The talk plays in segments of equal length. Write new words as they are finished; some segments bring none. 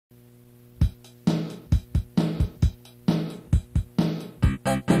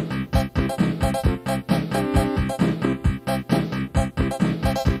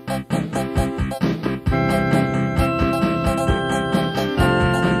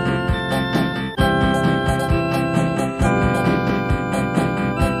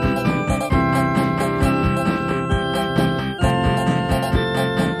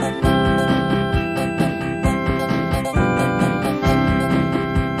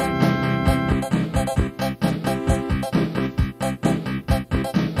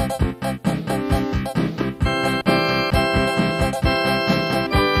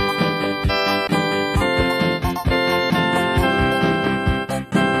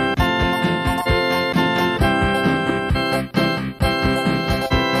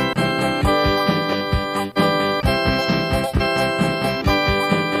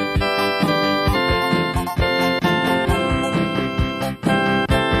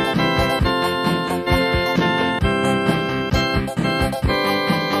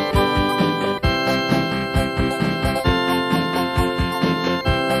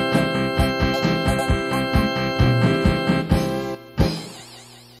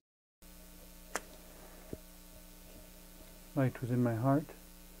light within my heart,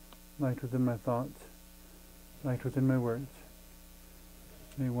 light within my thoughts, light within my words.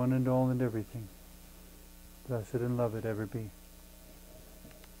 May one and all and everything, blessed and loved ever be.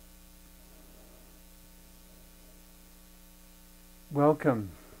 Welcome.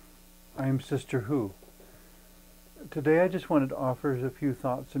 I am Sister Who. Today I just wanted to offer a few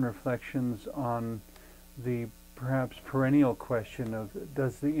thoughts and reflections on the perhaps perennial question of,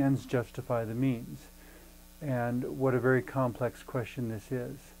 does the ends justify the means? And what a very complex question this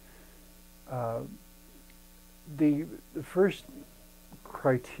is. The first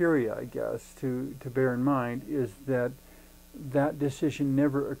criteria, I guess, to bear in mind is that that decision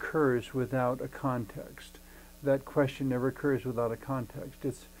never occurs without a context. That question never occurs without a context.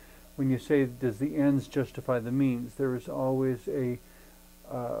 It's when you say, does the ends justify the means, there is always a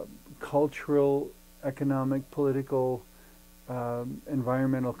cultural, economic, political,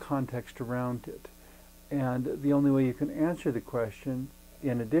 environmental context around it. And the only way you can answer the question,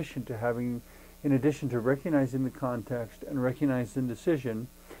 in addition to recognizing the context and recognizing the decision,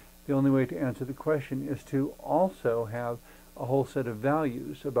 the only way to answer the question is to also have a whole set of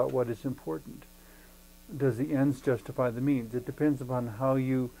values about what is important. Does the ends justify the means? It depends upon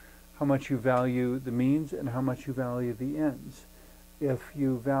how much you value the means and how much you value the ends. If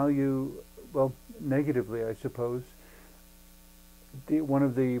you value, well, negatively, I suppose, one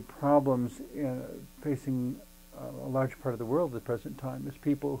of the problems facing a large part of the world at the present time is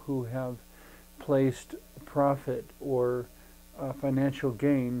people who have placed profit or financial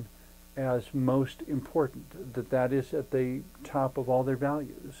gain as most important, that is at the top of all their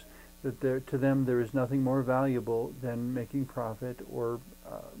values, that to them there is nothing more valuable than making profit or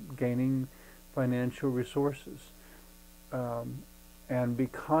gaining financial resources. And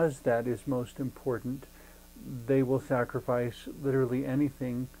because that is most important, they will sacrifice literally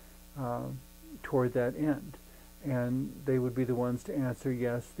anything toward that end. And they would be the ones to answer,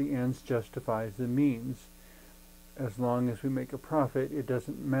 yes, the ends justifies the means. As long as we make a profit, it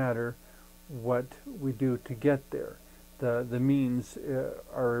doesn't matter what we do to get there. The means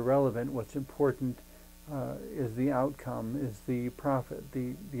are irrelevant. What's important is the outcome, is the profit,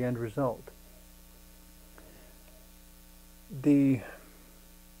 the end result.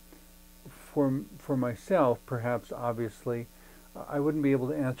 For myself, perhaps, obviously, I wouldn't be able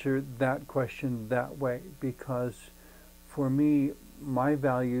to answer that question that way, because for me, my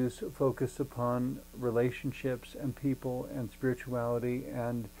values focus upon relationships and people and spirituality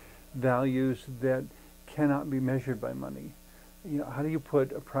and values that cannot be measured by money. You know, how do you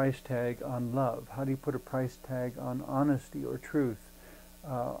put a price tag on love? How do you put a price tag on honesty or truth,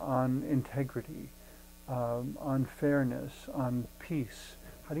 on integrity, on fairness, on peace?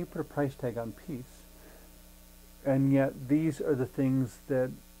 How do you put a price tag on peace? And yet these are the things that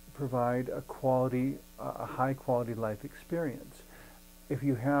provide a high quality life experience. If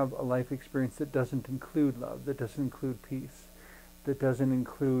you have a life experience that doesn't include love, that doesn't include peace, that doesn't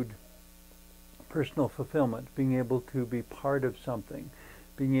include personal fulfillment, being able to be part of something,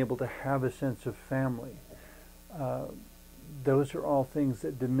 being able to have a sense of family, those are all things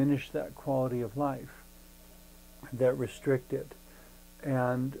that diminish that quality of life, that restrict it.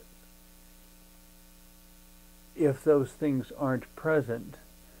 And if those things aren't present,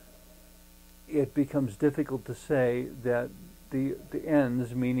 it becomes difficult to say that the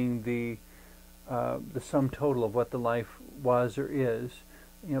ends, meaning the sum total of what the life was or is,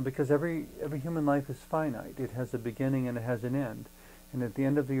 because every human life is finite. It has a beginning and it has an end. And at the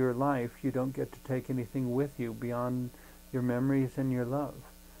end of your life, you don't get to take anything with you beyond your memories and your love.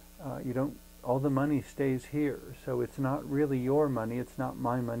 All the money stays here. So it's not really your money, it's not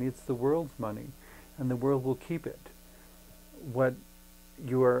my money, it's the world's money. And the world will keep it. What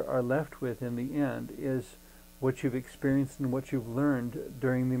you are left with in the end is what you've experienced and what you've learned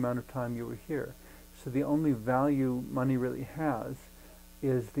during the amount of time you were here. So the only value money really has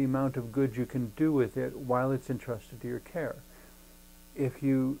is the amount of good you can do with it while it's entrusted to your care. If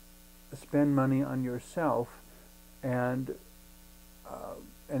you spend money on yourself and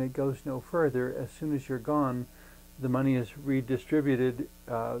it goes no further, as soon as you're gone, the money is redistributed,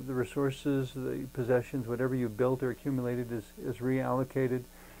 the resources, the possessions, whatever you built or accumulated is reallocated,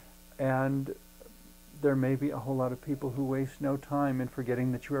 and there may be a whole lot of people who waste no time in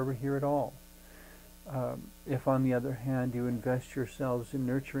forgetting that you were ever here at all. If, on the other hand, you invest yourselves in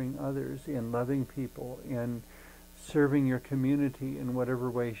nurturing others, in loving people, in serving your community in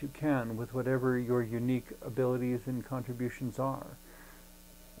whatever ways you can, with whatever your unique abilities and contributions are,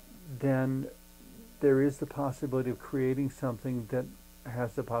 then there is the possibility of creating something that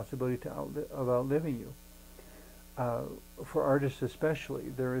has the possibility of outliving you. For artists especially,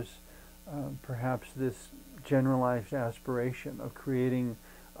 there is perhaps this generalized aspiration of creating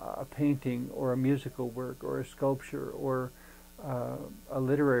a painting or a musical work or a sculpture or a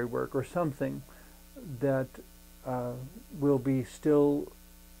literary work or something that will be still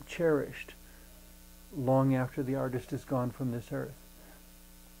cherished long after the artist is gone from this earth.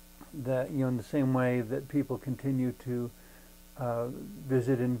 That, in the same way that people continue to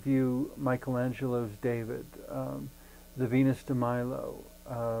visit and view Michelangelo's David, the Venus de Milo,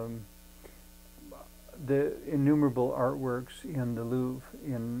 the innumerable artworks in the Louvre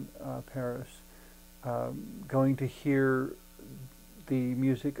in Paris, going to hear the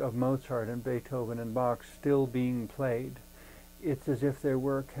music of Mozart and Beethoven and Bach still being played. It's as if their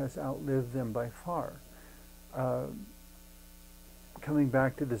work has outlived them by far. Coming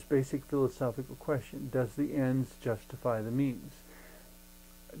back to this basic philosophical question, does the ends justify the means?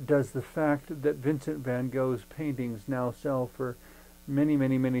 Does the fact that Vincent van Gogh's paintings now sell for many,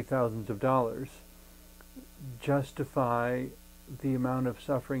 many, many thousands of dollars justify the amount of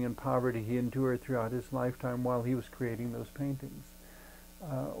suffering and poverty he endured throughout his lifetime while he was creating those paintings?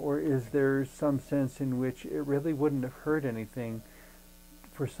 Or is there some sense in which it really wouldn't have hurt anything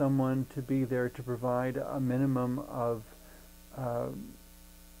for someone to be there to provide a minimum of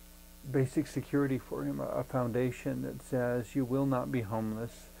basic security for him, a foundation that says you will not be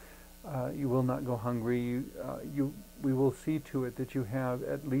homeless, you will not go hungry, we will see to it that you have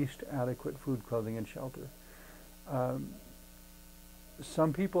at least adequate food, clothing, and shelter.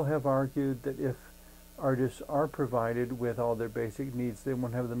 Some people have argued that if artists are provided with all their basic needs, they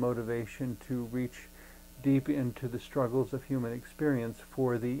won't have the motivation to reach deep into the struggles of human experience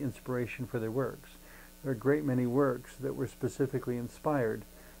for the inspiration for their works. There are a great many works that were specifically inspired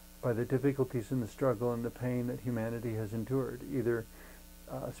by the difficulties in the struggle and the pain that humanity has endured, either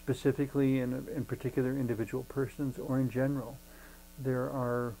specifically in particular individual persons or in general. There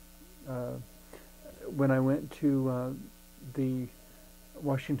are, when I went to the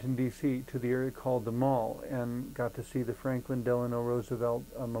Washington, D.C., to the area called the Mall, and got to see the Franklin Delano Roosevelt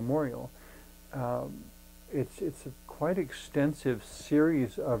Memorial, it's a quite extensive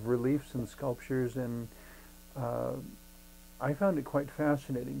series of reliefs and sculptures, and I found it quite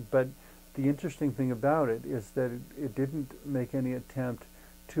fascinating. But the interesting thing about it is that it didn't make any attempt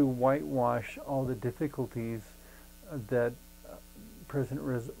to whitewash all the difficulties that President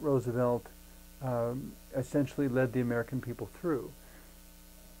Roosevelt essentially led the American people through.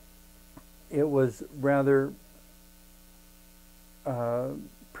 It was rather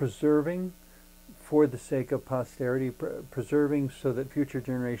preserving for the sake of posterity, preserving so that future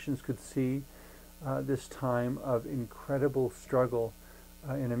generations could see this time of incredible struggle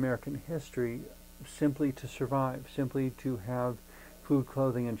in American history, simply to survive, simply to have food,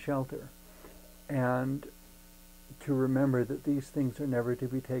 clothing, and shelter, and to remember that these things are never to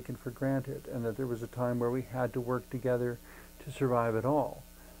be taken for granted, and that there was a time where we had to work together to survive at all.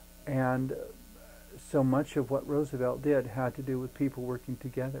 And so much of what Roosevelt did had to do with people working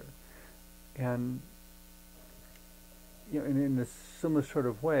together. And in a similar sort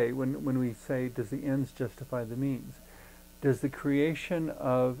of way, when we say, does the ends justify the means? Does the creation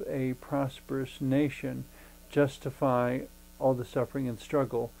of a prosperous nation justify all the suffering and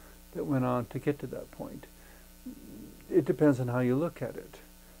struggle that went on to get to that point? It depends on how you look at it.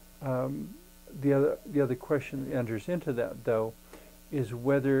 The other question that enters into that, though, is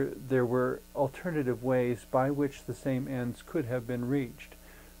whether there were alternative ways by which the same ends could have been reached.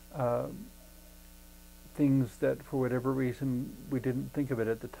 Things that, for whatever reason, we didn't think of it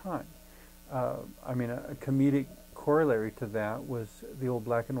at the time. I mean, a comedic corollary to that was the old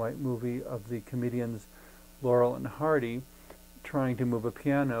black and white movie of the comedians Laurel and Hardy trying to move a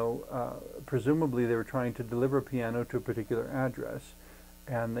piano. Presumably they were trying to deliver a piano to a particular address,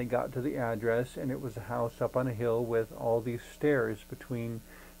 and they got to the address, and it was a house up on a hill with all these stairs between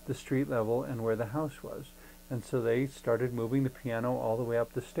the street level and where the house was. And so they started moving the piano all the way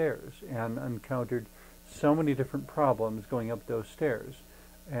up the stairs and encountered so many different problems going up those stairs.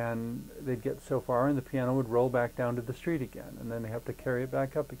 And they'd get so far and the piano would roll back down to the street again, and then they have to carry it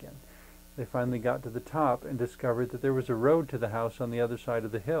back up again. They finally got to the top and discovered that there was a road to the house on the other side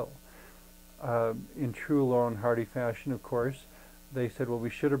of the hill. In true Laurel and Hardy fashion, of course, they said, well, we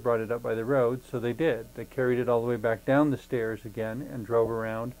should have brought it up by the road, so they did. They carried it all the way back down the stairs again and drove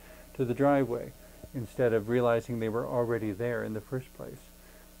around to the driveway, instead of realizing they were already there in the first place.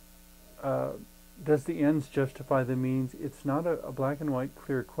 Does the ends justify the means? It's not a black and white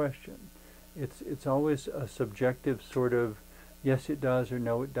clear question. It's always a subjective sort of yes it does or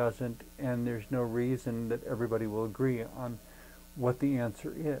no it doesn't, and there's no reason that everybody will agree on what the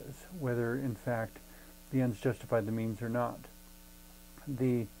answer is, whether in fact the ends justify the means or not.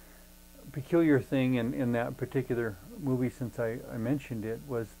 The peculiar thing in that particular movie, since I mentioned it,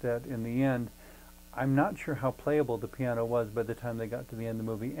 was that in the end, I'm not sure how playable the piano was by the time they got to the end of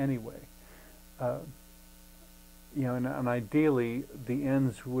the movie anyway. Uh, and ideally, the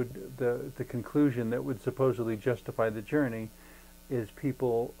ends would, the conclusion that would supposedly justify the journey is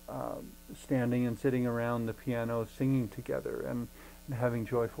people standing and sitting around the piano singing together and having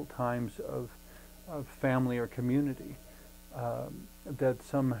joyful times of family or community. That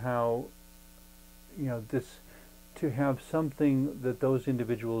somehow, this, to have something that those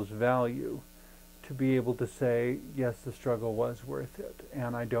individuals value, to be able to say, yes, the struggle was worth it,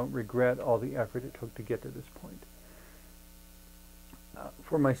 and I don't regret all the effort it took to get to this point.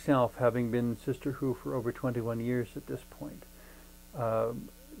 For myself, having been Sister Who for over 21 years at this point,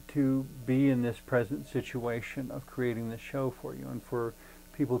 to be in this present situation of creating the show for you and for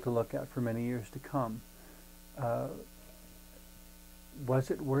people to look at for many years to come, was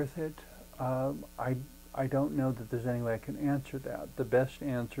it worth it? I don't know that there's any way I can answer that. The best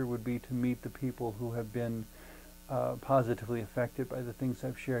answer would be to meet the people who have been positively affected by the things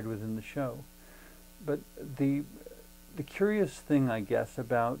I've shared within the show. But the curious thing, I guess,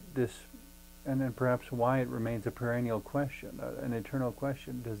 about this, and then perhaps why it remains a perennial question, an eternal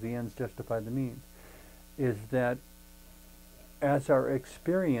question, does the ends justify the means, is that as our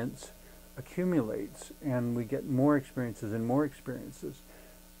experience accumulates and we get more experiences and more experiences,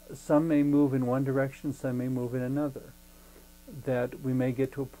 some may move in one direction, some may move in another. That we may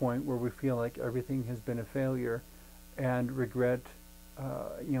get to a point where we feel like everything has been a failure and regret,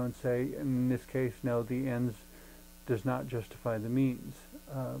 and say, in this case, no, the ends does not justify the means.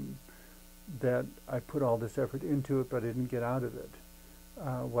 That I put all this effort into it, but I didn't get out of it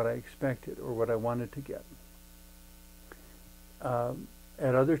what I expected or what I wanted to get.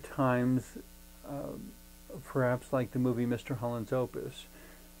 At other times, perhaps like the movie Mr. Holland's Opus,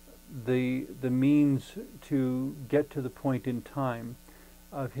 the means to get to the point in time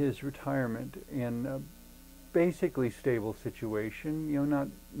of his retirement in a basically stable situation,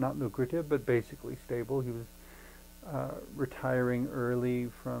 not lucrative, but basically stable. He was retiring early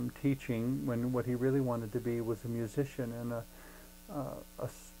from teaching when what he really wanted to be was a musician and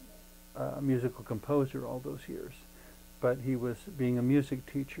a musical composer all those years. But he was being a music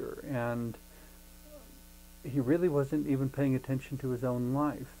teacher, and he really wasn't even paying attention to his own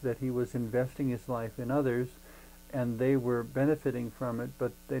life, that he was investing his life in others, and they were benefiting from it,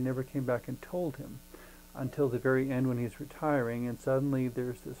 but they never came back and told him until the very end when he's retiring, and suddenly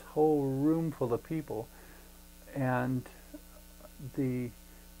there's this whole room full of people, and the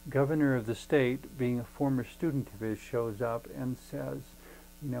governor of the state, being a former student of his, shows up and says,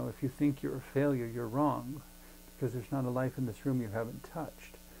 if you think you're a failure, you're wrong, because there's not a life in this room you haven't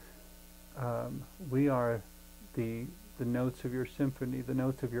touched. We are the notes of your symphony, the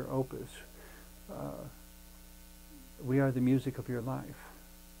notes of your opus. We are the music of your life.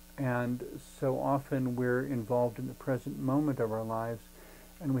 And so often we're involved in the present moment of our lives,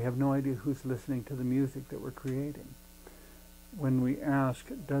 and we have no idea who's listening to the music that we're creating. When we ask,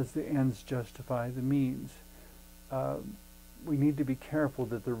 does the ends justify the means? We need to be careful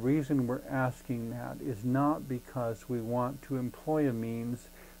that the reason we're asking that is not because we want to employ a means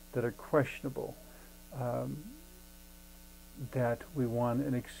that are questionable, that we want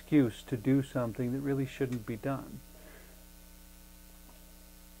an excuse to do something that really shouldn't be done.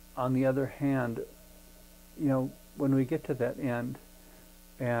 On the other hand, when we get to that end,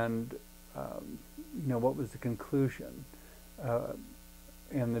 and what was the conclusion,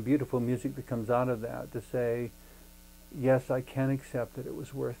 and the beautiful music that comes out of that, to say, yes, I can accept that it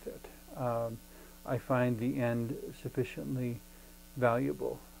was worth it. I find the end sufficiently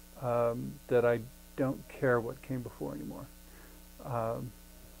valuable that I don't care what came before anymore.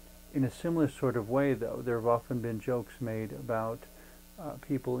 In a similar sort of way, though, there have often been jokes made about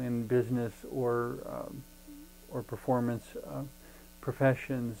people in business or performance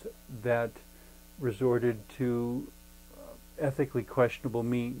professions that resorted to ethically questionable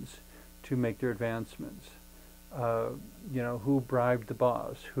means to make their advancements. Who bribed the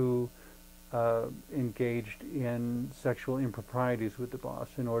boss, who engaged in sexual improprieties with the boss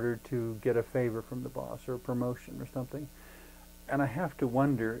in order to get a favor from the boss or a promotion or something. And I have to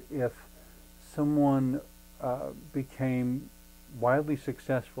wonder if someone became wildly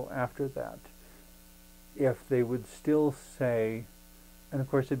successful after that, if they would still say, and of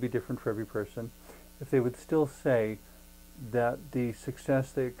course it'd be different for every person, if they would still say that the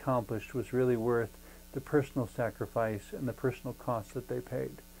success they accomplished was really worth the personal sacrifice and the personal cost that they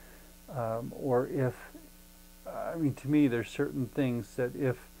paid. Or if, to me, there's certain things that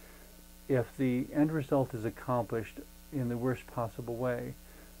if the end result is accomplished in the worst possible way,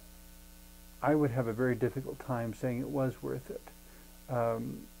 I would have a very difficult time saying it was worth it.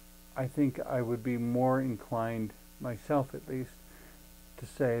 I think I would be more inclined, myself at least, to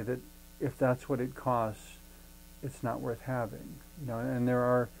say that if that's what it costs, it's not worth having. And there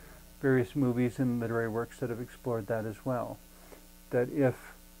are various movies and literary works that have explored that as well. That if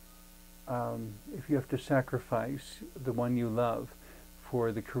you have to sacrifice the one you love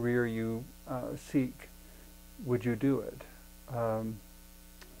for the career you seek, would you do it? An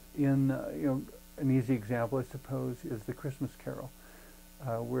easy example, I suppose, is The Christmas Carol,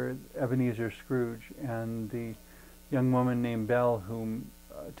 where Ebenezer Scrooge and the young woman named Belle,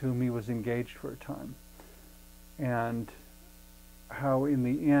 to whom he was engaged for a time, and how in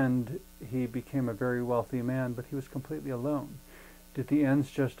the end he became a very wealthy man, but he was completely alone. Did the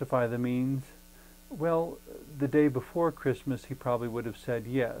ends justify the means? Well, the day before Christmas he probably would have said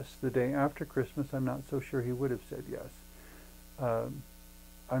yes. The day after Christmas I'm not so sure he would have said yes.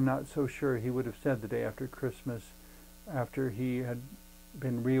 I'm not so sure he would have said the day after Christmas, after he had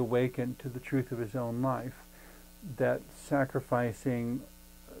been reawakened to the truth of his own life, that sacrificing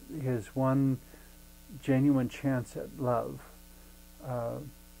his one genuine chance at love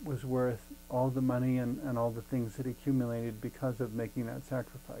was worth all the money and all the things that he accumulated because of making that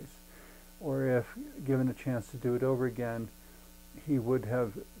sacrifice. Or if given a chance to do it over again, he would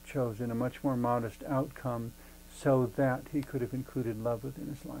have chosen a much more modest outcome so that he could have included love within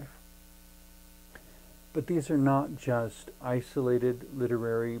his life. But these are not just isolated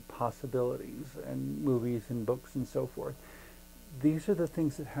literary possibilities and movies and books and so forth. These are the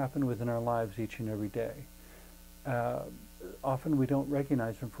things that happen within our lives each and every day. Often we don't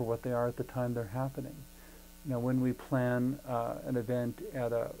recognize them for what they are at the time they're happening. When we plan an event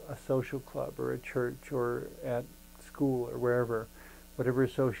at a social club or a church or at school or wherever, whatever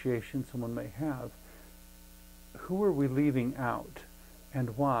association someone may have, who are we leaving out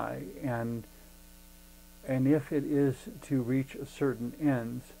and why? And if it is to reach a certain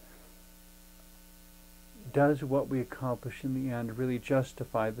ends, does what we accomplish in the end really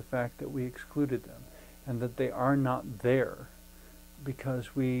justify the fact that we excluded them and that they are not there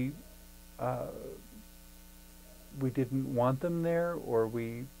because we didn't want them there, or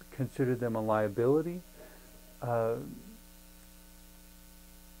we considered them a liability?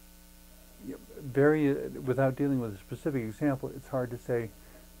 Without dealing with a specific example, it's hard to say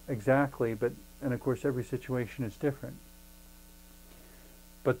exactly, and of course every situation is different.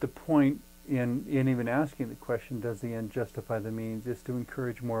 But the point in even asking the question, does the end justify the means, is to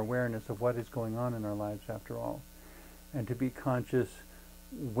encourage more awareness of what is going on in our lives after all, and to be conscious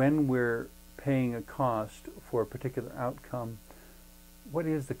when we're paying a cost for a particular outcome, what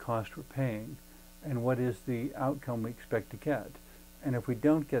is the cost we're paying, and what is the outcome we expect to get. And if we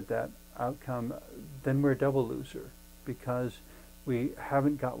don't get that outcome, then we're a double loser, because we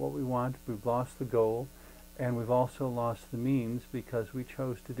haven't got what we want, we've lost the goal, and we've also lost the means because we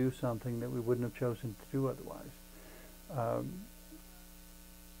chose to do something that we wouldn't have chosen to do otherwise.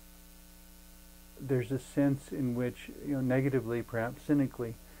 There's a sense in which, negatively, perhaps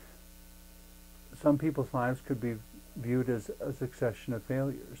cynically, some people's lives could be viewed as a succession of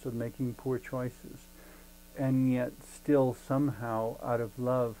failures, of making poor choices. And yet still somehow, out of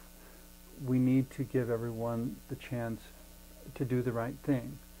love, we need to give everyone the chance to do the right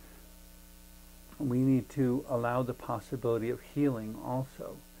thing. We need to allow the possibility of healing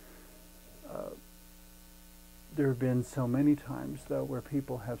also. There have been so many times, though, where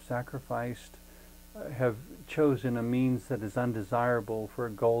people have sacrificed, have chosen a means that is undesirable for a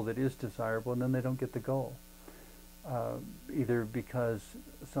goal that is desirable, and then they don't get the goal. Either because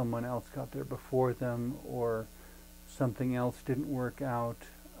someone else got there before them, or something else didn't work out,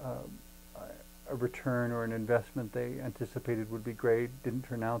 a return or an investment they anticipated would be great didn't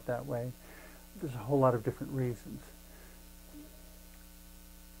turn out that way. There's a whole lot of different reasons.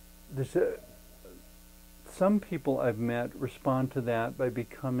 Some people I've met respond to that by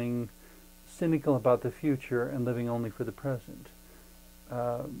becoming cynical about the future and living only for the present.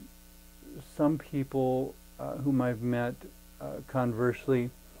 Some people whom I've met, conversely,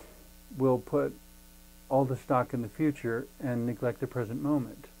 will put all the stock in the future and neglect the present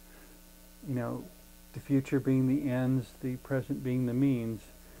moment. The future being the ends, the present being the means.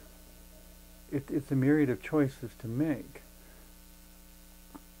 It's a myriad of choices to make.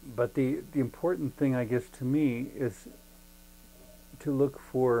 But the important thing, I guess, to me is to look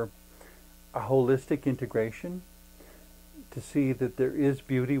for a holistic integration, to see that there is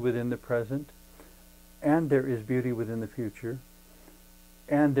beauty within the present, and there is beauty within the future,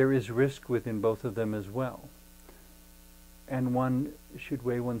 and there is risk within both of them as well. And one should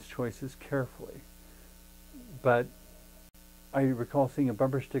weigh one's choices carefully. But I recall seeing a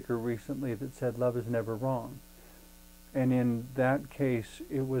bumper sticker recently that said "Love is never wrong," and in that case,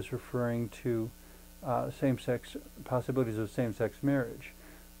 it was referring to same-sex possibilities of same-sex marriage.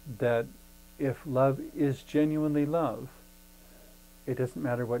 That if love is genuinely love, it doesn't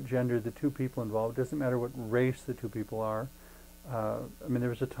matter what gender the two people involved, it doesn't matter what race the two people are. I mean, there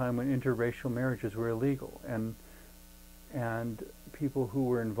was a time when interracial marriages were illegal, and people who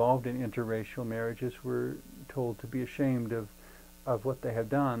were involved in interracial marriages were told to be ashamed of what they had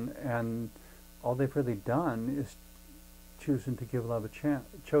done, and all they've really done is chosen to give love a chance.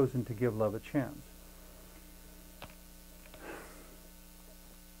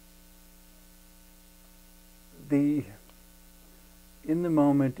 In the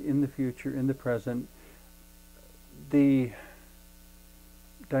moment, in the future, in the present, the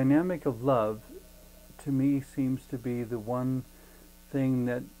dynamic of love, to me, seems to be the one thing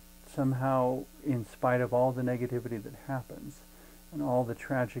that somehow, in spite of all the negativity that happens and all the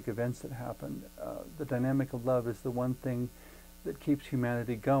tragic events that happen, the dynamic of love is the one thing that keeps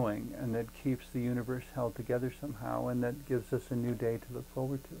humanity going and that keeps the universe held together somehow, and that gives us a new day to look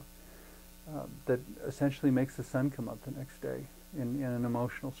forward to. That essentially makes the sun come up the next day in an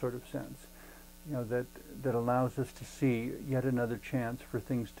emotional sort of sense. That allows us to see yet another chance for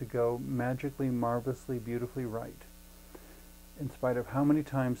things to go magically, marvelously, beautifully right. In spite of how many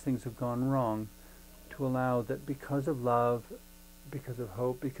times things have gone wrong, to allow that because of love, because of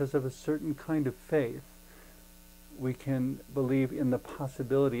hope, because of a certain kind of faith, we can believe in the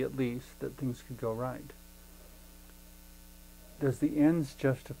possibility, at least, that things could go right. Does the ends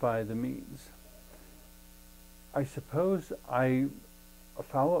justify the means? I suppose a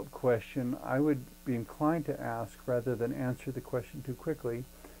follow-up question I would be inclined to ask, rather than answer the question too quickly,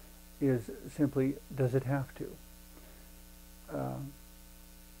 is simply, does it have to?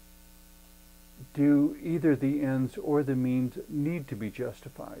 Do either the ends or the means need to be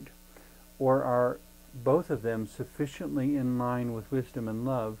justified? Or are both of them sufficiently in line with wisdom and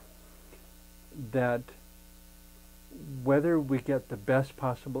love that whether we get the best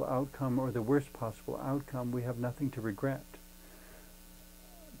possible outcome or the worst possible outcome, we have nothing to regret?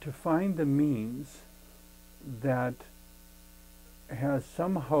 To find the means that has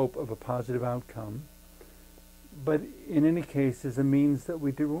some hope of a positive outcome, but in any case is a means that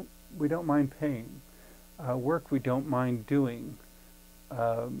we don't mind paying, work we don't mind doing,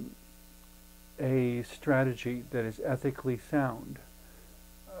 a strategy that is ethically sound,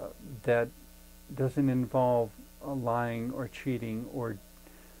 that doesn't involve lying or cheating or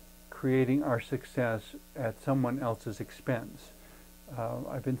creating our success at someone else's expense.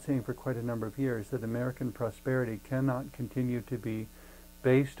 I've been saying for quite a number of years that American prosperity cannot continue to be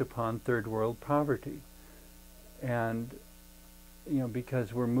based upon third world poverty. And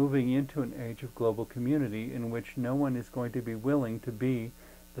because we're moving into an age of global community in which no one is going to be willing to be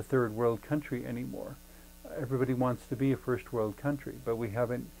the third world country anymore. Everybody wants to be a first world country, but we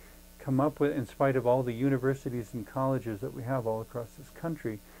haven't come up with, in spite of all the universities and colleges that we have all across this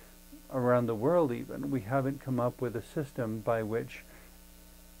country, around the world even, we haven't come up with a system by which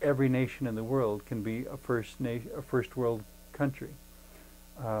every nation in the world can be a first world country.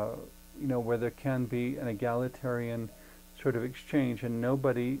 Where there can be an egalitarian sort of exchange, and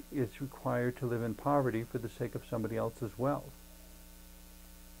nobody is required to live in poverty for the sake of somebody else's wealth.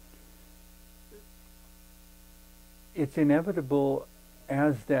 It's inevitable,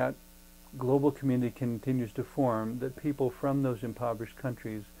 as that global community continues to form, that people from those impoverished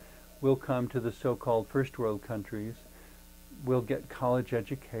countries will come to the so-called first world countries, will get college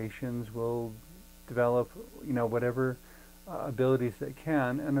educations, will develop, whatever abilities they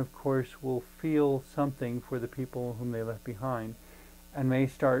can, and of course will feel something for the people whom they left behind, and may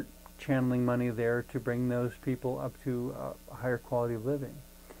start channeling money there to bring those people up to a higher quality of living.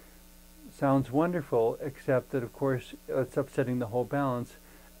 Sounds wonderful, except that of course it's upsetting the whole balance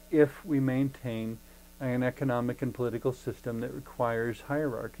if we maintain an economic and political system that requires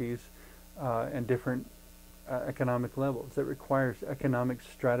hierarchies and different economic levels, that requires economic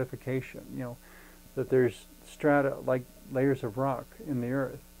stratification, that there's strata like layers of rock in the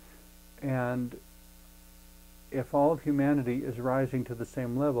earth. And if all of humanity is rising to the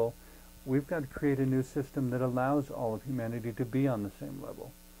same level, we've got to create a new system that allows all of humanity to be on the same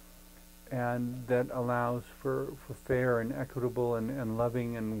level, and that allows for fair and equitable and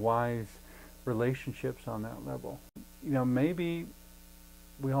loving and wise relationships on that level. Maybe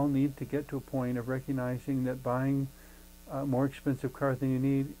we all need to get to a point of recognizing that buying a more expensive car than you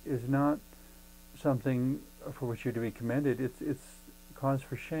need is not something for which you're to be commended. It's cause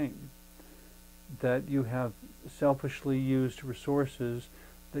for shame that you have selfishly used resources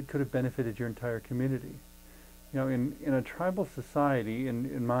that could have benefited your entire community. In a tribal society,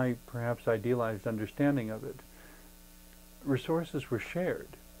 in my perhaps idealized understanding of it, resources were shared.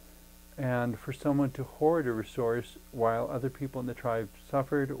 And for someone to hoard a resource while other people in the tribe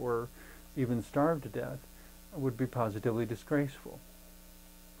suffered or even starved to death would be positively disgraceful.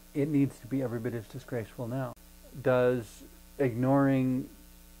 It needs to be every bit as disgraceful now. Does ignoring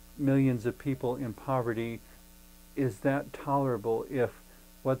millions of people in poverty, is that tolerable if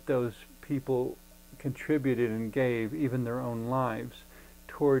what those people contributed and gave, even their own lives,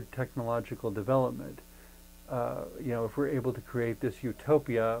 toward technological development, if we're able to create this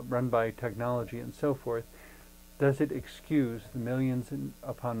utopia run by technology and so forth, does it excuse the millions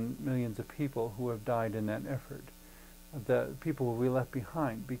upon millions of people who have died in that effort? The people will be left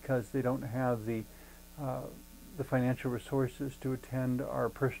behind because they don't have the financial resources to attend our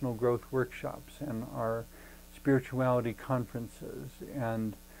personal growth workshops and our spirituality conferences,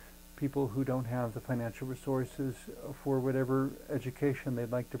 and people who don't have the financial resources for whatever education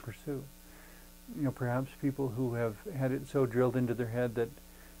they'd like to pursue. Perhaps people who have had it so drilled into their head that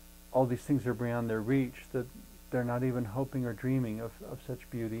all these things are beyond their reach that they're not even hoping or dreaming of such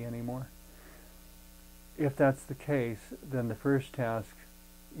beauty anymore. If that's the case, then the first task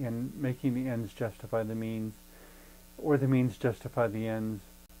in making the ends justify the means, or the means justify the ends,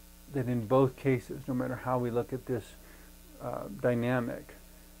 that in both cases, no matter how we look at this dynamic,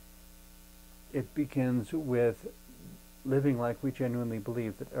 it begins with living like we genuinely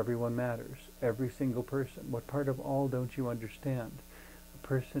believe that everyone matters, every single person. What part of all don't you understand? A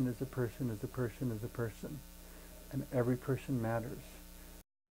person is a person is a person is a person, and every person matters.